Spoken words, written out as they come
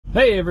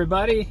Hey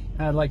everybody,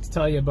 I'd like to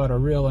tell you about a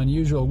real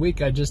unusual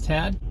week I just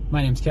had.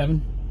 My name's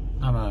Kevin.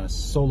 I'm a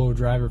solo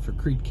driver for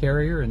CRETE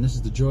Carrier, and this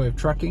is the joy of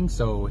trucking,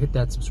 so hit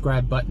that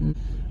subscribe button.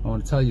 I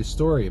want to tell you a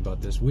story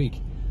about this week.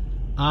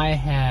 I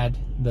had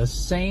the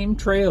same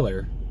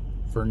trailer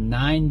for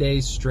 9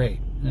 days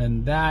straight,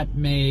 and that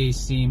may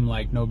seem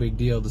like no big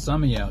deal to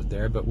some of you out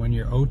there, but when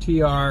you're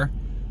OTR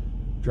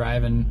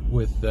driving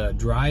with the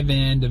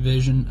drive-in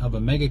division of a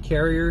mega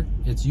carrier,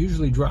 it's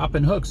usually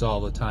dropping hooks all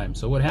the time.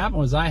 So what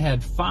happened was I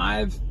had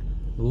 5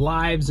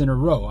 lives in a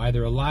row,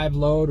 either a live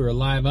load or a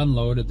live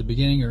unload at the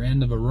beginning or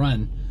end of a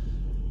run.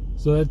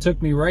 So that took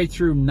me right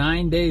through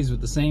 9 days with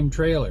the same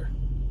trailer.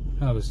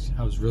 I was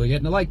really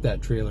getting to like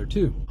that trailer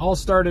too. All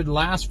started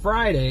last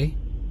Friday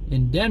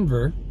in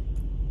Denver,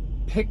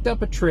 picked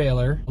up a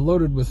trailer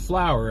loaded with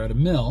flour at a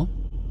mill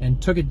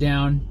and took it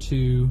down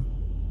to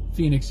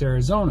Phoenix,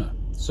 Arizona.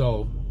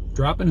 So,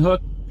 dropping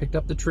hook, picked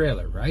up the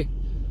trailer, right?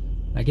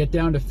 I get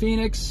down to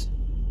Phoenix,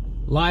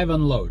 live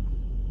unload.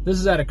 This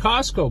is at a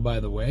Costco, by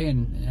the way,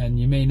 and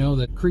you may know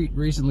that CRETE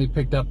recently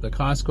picked up the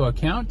Costco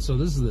account, so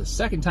this is the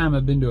second time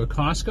I've been to a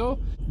Costco.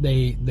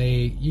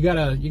 You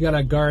got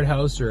a guard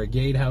house or a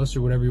gate house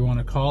or whatever you want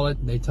to call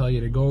it. They tell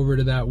you to go over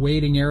to that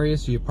waiting area,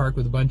 so you park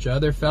with a bunch of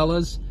other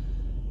fellas,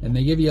 and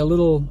they give you a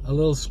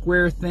little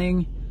square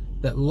thing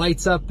that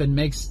lights up and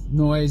makes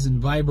noise and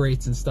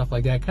vibrates and stuff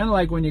like that. Kind of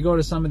like when you go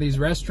to some of these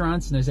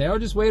restaurants and they say, oh,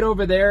 just wait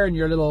over there and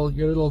your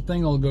little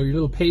thing will go, your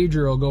little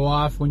pager will go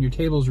off when your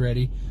table's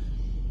ready.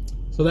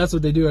 So that's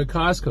what they do at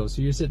Costco.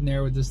 So you're sitting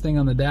there with this thing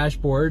on the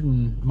dashboard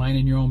and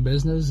minding your own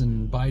business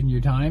and biding your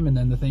time, and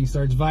then the thing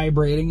starts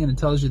vibrating and it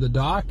tells you the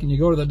dock, and you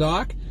go to the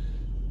dock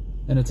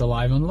and it's a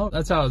live unload.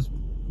 That's how it's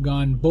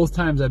gone both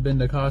times I've been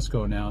to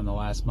Costco now in the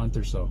last month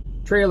or so.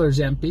 Trailer's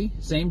empty,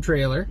 same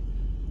trailer.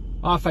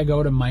 Off I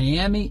go to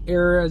Miami,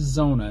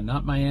 Arizona,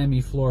 not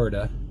Miami,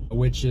 Florida,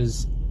 which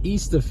is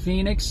east of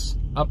Phoenix,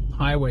 up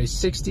Highway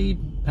 60,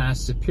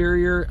 past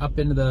Superior, up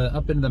into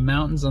the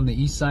mountains on the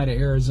east side of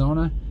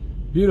Arizona.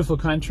 Beautiful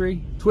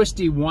country,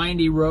 twisty,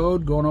 windy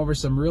road, going over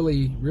some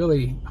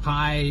really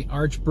high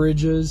arch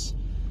bridges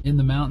in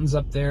the mountains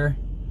up there.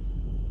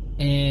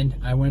 And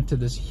I went to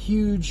this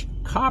huge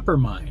copper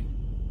mine.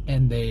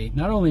 And they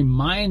not only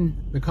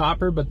mine the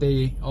copper, but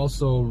they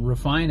also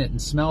refine it and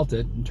smelt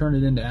it and turn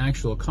it into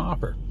actual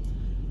copper.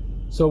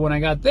 So when I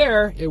got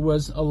there, it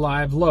was a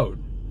live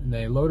load. And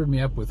they loaded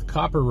me up with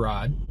copper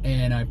rod,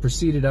 and I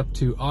proceeded up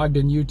to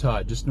Ogden,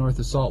 Utah, just north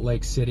of Salt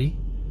Lake City.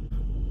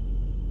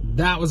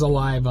 That was a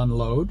live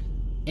unload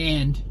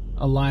and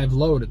a live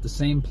load at the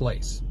same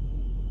place.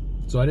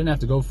 So I didn't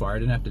have to go far. I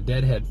didn't have to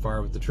deadhead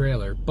far with the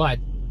trailer, but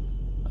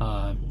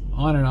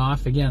on and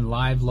off, again,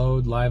 live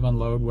load, live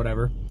unload,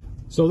 whatever.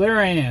 So there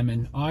I am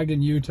in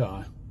Ogden,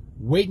 Utah,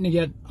 waiting to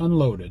get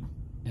unloaded.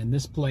 And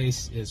this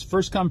place is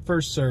first come,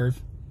 first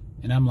serve,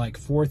 and I'm like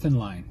fourth in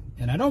line.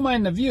 And I don't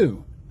mind the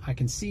view. I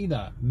can see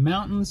the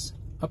mountains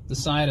up the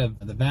side of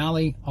the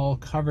valley, all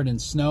covered in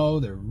snow.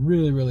 They're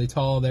really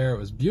tall there. It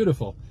was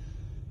beautiful.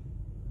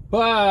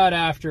 But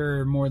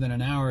after more than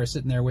an hour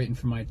sitting there waiting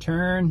for my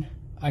turn,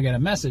 I got a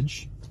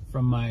message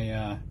from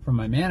my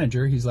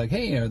manager. He's like,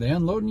 hey, are they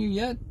unloading you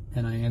yet?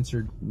 And I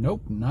answered,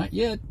 nope, not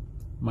yet.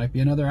 Might be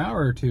another hour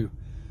or two.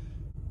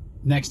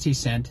 Next, he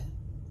sent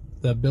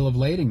the bill of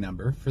lading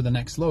number for the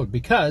next load,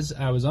 because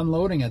I was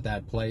unloading at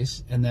that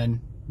place and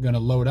then going to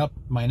load up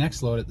my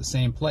next load at the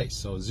same place,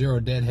 so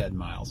 0 deadhead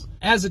miles.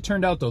 As it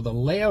turned out, though, the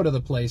layout of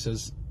the place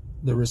is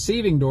the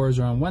receiving doors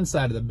are on one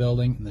side of the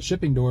building and the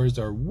shipping doors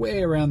are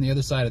way around the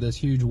other side of this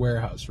huge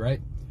warehouse,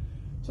 right?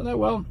 So that,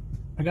 well,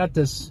 I got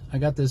this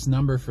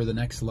number for the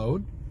next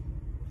load.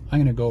 I'm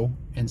going to go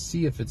and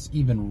see if it's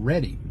even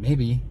ready.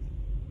 Maybe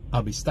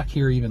I'll be stuck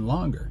here even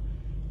longer.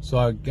 So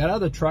I got out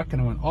of the truck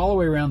and I went all the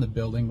way around the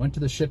building, went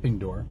to the shipping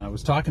door. I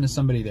was talking to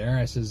somebody there.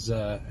 I said,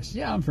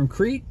 yeah, I'm from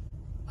CRETE.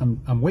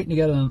 I'm waiting to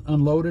get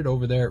unloaded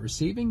over there at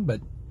receiving, but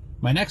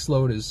my next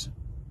load is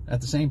at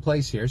the same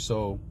place here,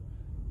 so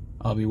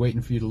I'll be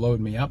waiting for you to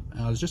load me up.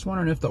 I was just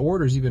wondering if the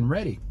order's even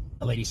ready.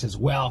 The lady says,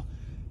 well,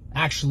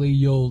 actually,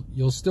 you'll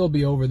still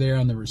be over there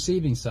on the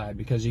receiving side,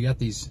 because you got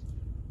this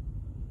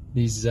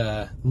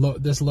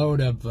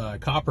load of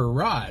copper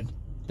rod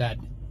that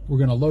we're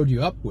going to load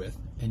you up with,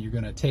 and you're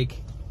going to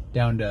take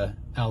down to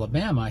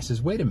Alabama. I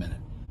says, wait a minute,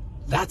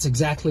 that's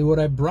exactly what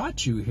I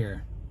brought you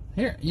here.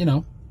 Here, you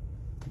know,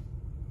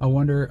 I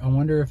wonder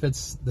if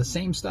it's the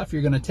same stuff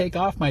you're going to take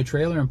off my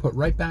trailer and put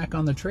right back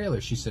on the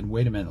trailer. She said,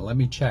 wait a minute, let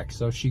me check.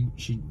 So she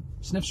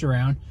sniffs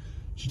around,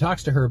 she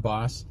talks to her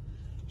boss.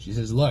 She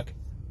says, look,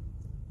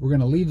 we're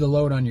going to leave the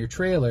load on your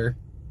trailer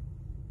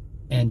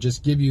and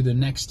just give you the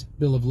next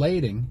bill of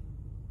lading,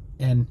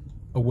 and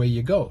away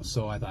you go.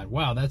 So I thought,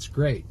 wow, that's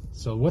great.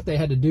 So what they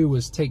had to do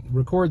was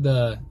record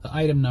the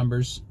item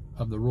numbers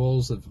of the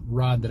rolls of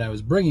rod that I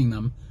was bringing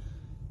them,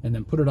 and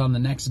then put it on the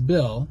next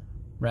bill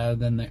rather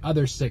than the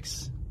other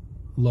 6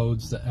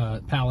 loads,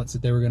 pallets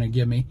that they were going to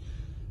give me.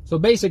 So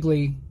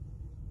basically,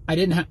 I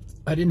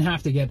didn't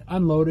have to get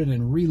unloaded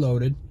and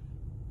reloaded.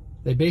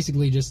 They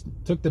basically just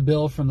took the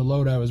bill from the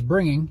load I was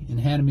bringing and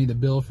handed me the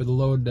bill for the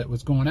load that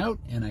was going out,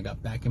 and I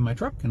got back in my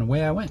truck and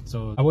away I went.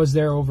 So I was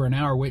there over an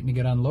hour waiting to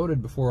get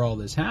unloaded before all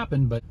this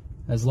happened, but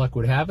as luck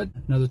would have it,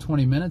 another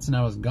 20 minutes and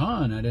I was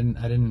gone. I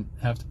didn't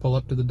have to pull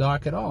up to the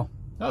dock at all.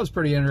 That was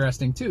pretty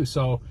interesting too.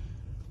 So,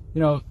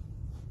 you know,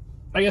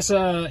 I guess in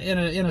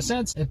a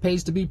sense it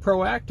pays to be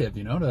proactive,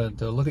 you know,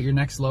 to look at your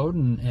next load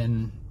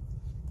and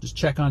just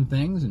check on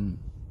things and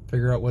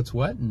figure out what's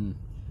what, and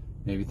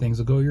maybe things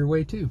will go your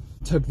way too.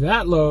 Took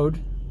that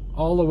load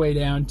all the way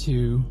down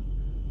to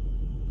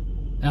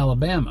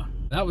Alabama.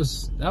 That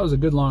was a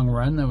good long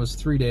run. That was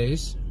 3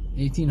 days,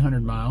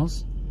 1,800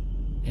 miles.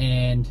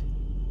 And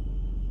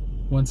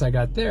once I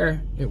got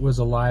there, it was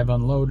a live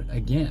unload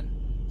again.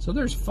 So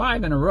there's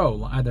 5 in a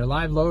row, either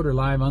live load or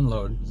live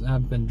unload.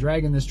 I've been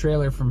dragging this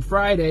trailer from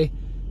Friday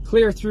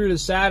clear through to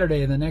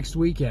Saturday the next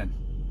weekend.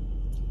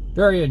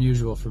 Very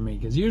unusual for me,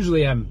 because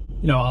usually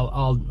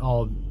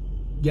I'll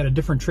get a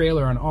different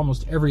trailer on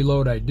almost every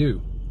load I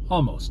do.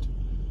 Almost.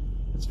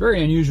 It's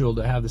very unusual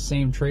to have the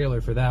same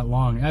trailer for that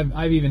long.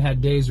 I've even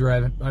had days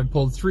where I've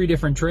pulled 3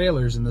 different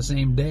trailers in the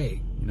same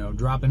day. You know,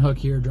 dropping hook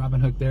here,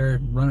 dropping hook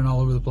there, running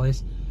all over the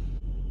place.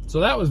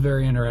 So that was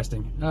very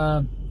interesting.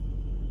 A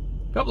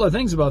couple of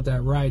things about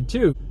that ride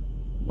too.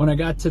 When I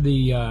got to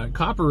the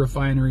copper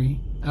refinery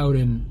out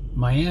in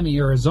Miami,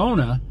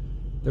 Arizona,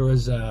 there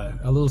was a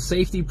little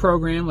safety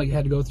program. Like, you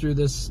had to go through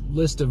this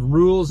list of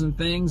rules and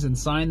things and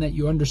sign that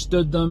you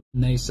understood them.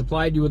 And they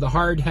supplied you with a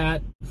hard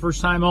hat,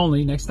 first time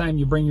only. Next time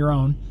you bring your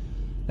own.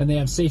 And they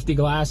have safety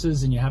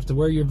glasses, and you have to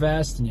wear your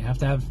vest, and you have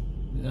to have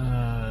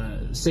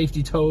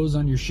safety toes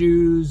on your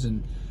shoes,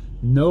 and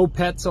no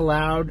pets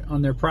allowed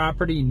on their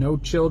property, no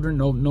children,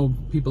 no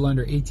people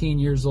under 18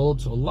 years old.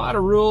 So a lot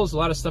of rules, a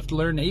lot of stuff to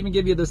learn. They even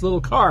give you this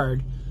little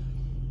card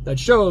that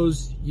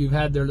shows you've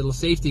had their little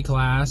safety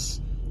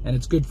class, and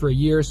it's good for a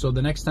year, so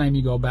the next time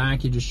you go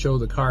back, you just show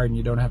the card and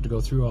you don't have to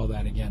go through all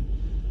that again.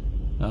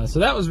 So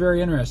that was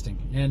very interesting,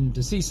 and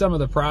to see some of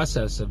the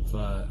process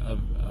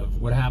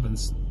of what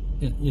happens,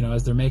 you know,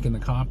 as they're making the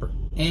copper.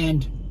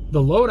 And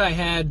the load I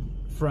had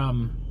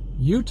from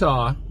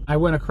Utah, I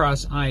went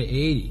across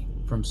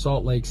I-80 from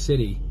Salt Lake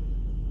City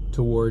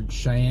toward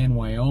Cheyenne,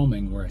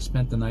 Wyoming, where I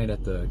spent the night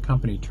at the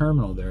company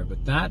terminal there.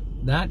 But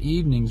that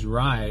evening's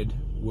ride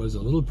was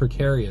a little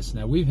precarious.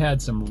 Now, we've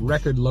had some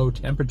record low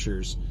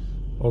temperatures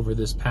over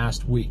this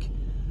past week,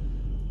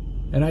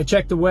 and I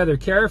checked the weather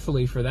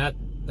carefully for that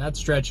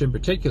stretch in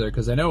particular,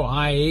 because I know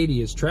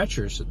I-80 is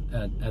treacherous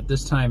at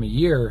this time of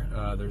year.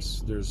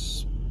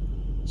 There's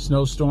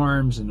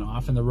snowstorms, and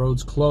often the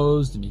road's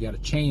closed and you got to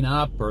chain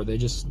up, or they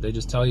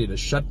just tell you to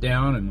shut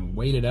down and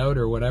wait it out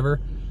or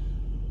whatever.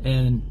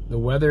 And the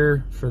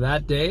weather for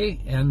that day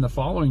and the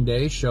following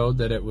day showed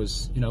that it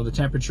was, you know, the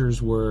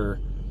temperatures were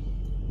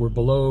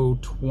below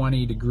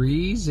 20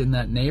 degrees in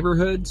that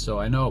neighborhood. So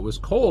I know it was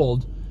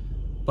cold,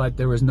 but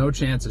there was no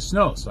chance of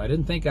snow. So I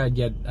didn't think I'd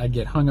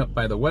get hung up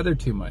by the weather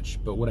too much.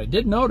 But what I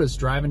did notice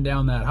driving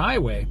down that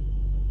highway,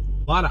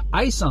 a lot of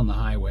ice on the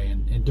highway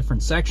in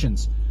different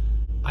sections.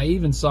 I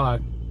even saw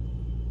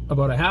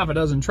about a half a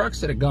dozen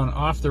trucks that had gone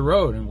off the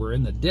road and were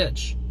in the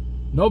ditch.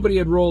 Nobody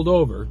had rolled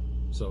over,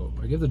 so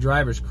I give the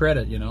drivers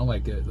credit, you know,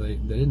 like they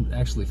didn't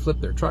actually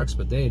flip their trucks,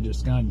 but they had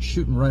just gone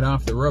shooting right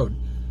off the road.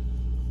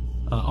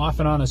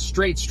 Often on a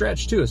straight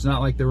stretch too. It's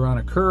not like they were on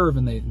a curve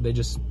and they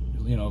just,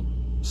 you know,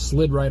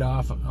 slid right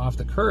off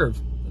the curve.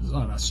 It was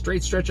on a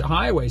straight stretch of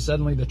highway.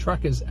 Suddenly the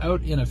truck is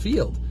out in a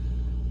field.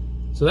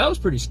 So that was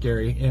pretty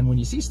scary. And when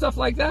you see stuff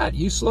like that,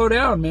 you slow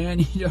down, man.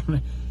 You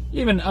don't.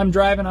 Even I'm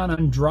driving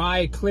on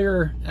dry,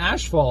 clear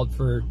asphalt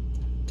for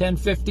 10,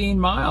 15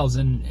 miles,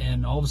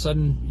 and all of a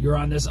sudden you're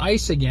on this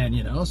ice again,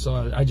 you know.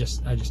 So I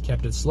just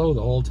kept it slow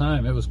the whole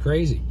time. It was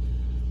crazy.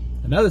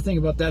 Another thing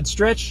about that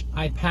stretch,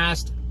 I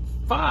passed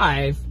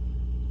 5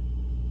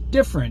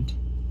 different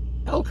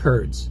elk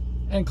herds,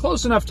 and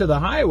close enough to the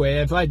highway.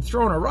 If I'd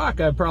thrown a rock,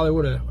 I probably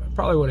would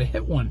have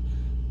hit one.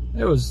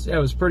 It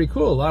was pretty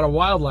cool. A lot of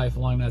wildlife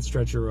along that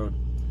stretch of road.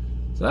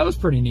 So that was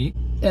pretty neat.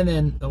 And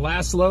then the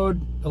last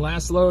load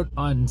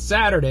on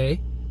Saturday,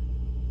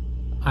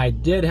 I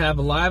did have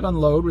a live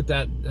unload with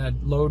that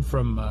load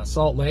from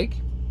Salt Lake,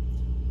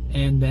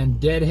 and then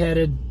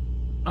deadheaded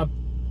up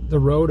the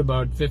road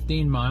about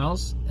 15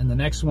 miles, and the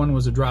next one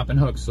was a drop and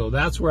hook. So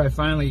that's where I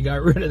finally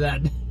got rid of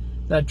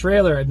that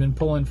trailer I'd been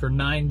pulling for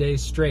 9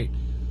 days straight.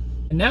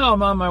 And now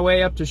I'm on my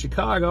way up to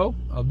Chicago.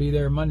 I'll be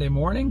there Monday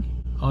morning.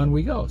 On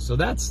we go. So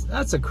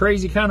that's a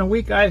crazy kind of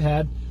week I've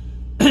had.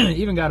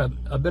 Even got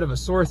a bit of a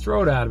sore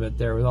throat out of it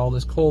there with all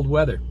this cold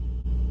weather.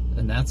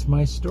 And that's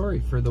my story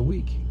for the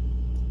week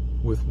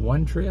with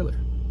one trailer.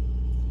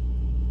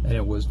 And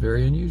it was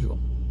very unusual.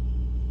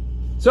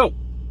 So,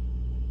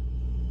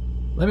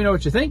 let me know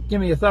what you think.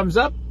 Give me a thumbs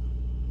up,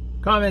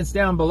 comments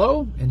down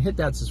below, and hit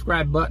that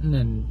subscribe button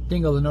and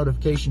dingle the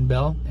notification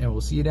bell, and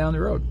we'll see you down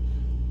the road.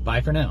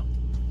 Bye for now.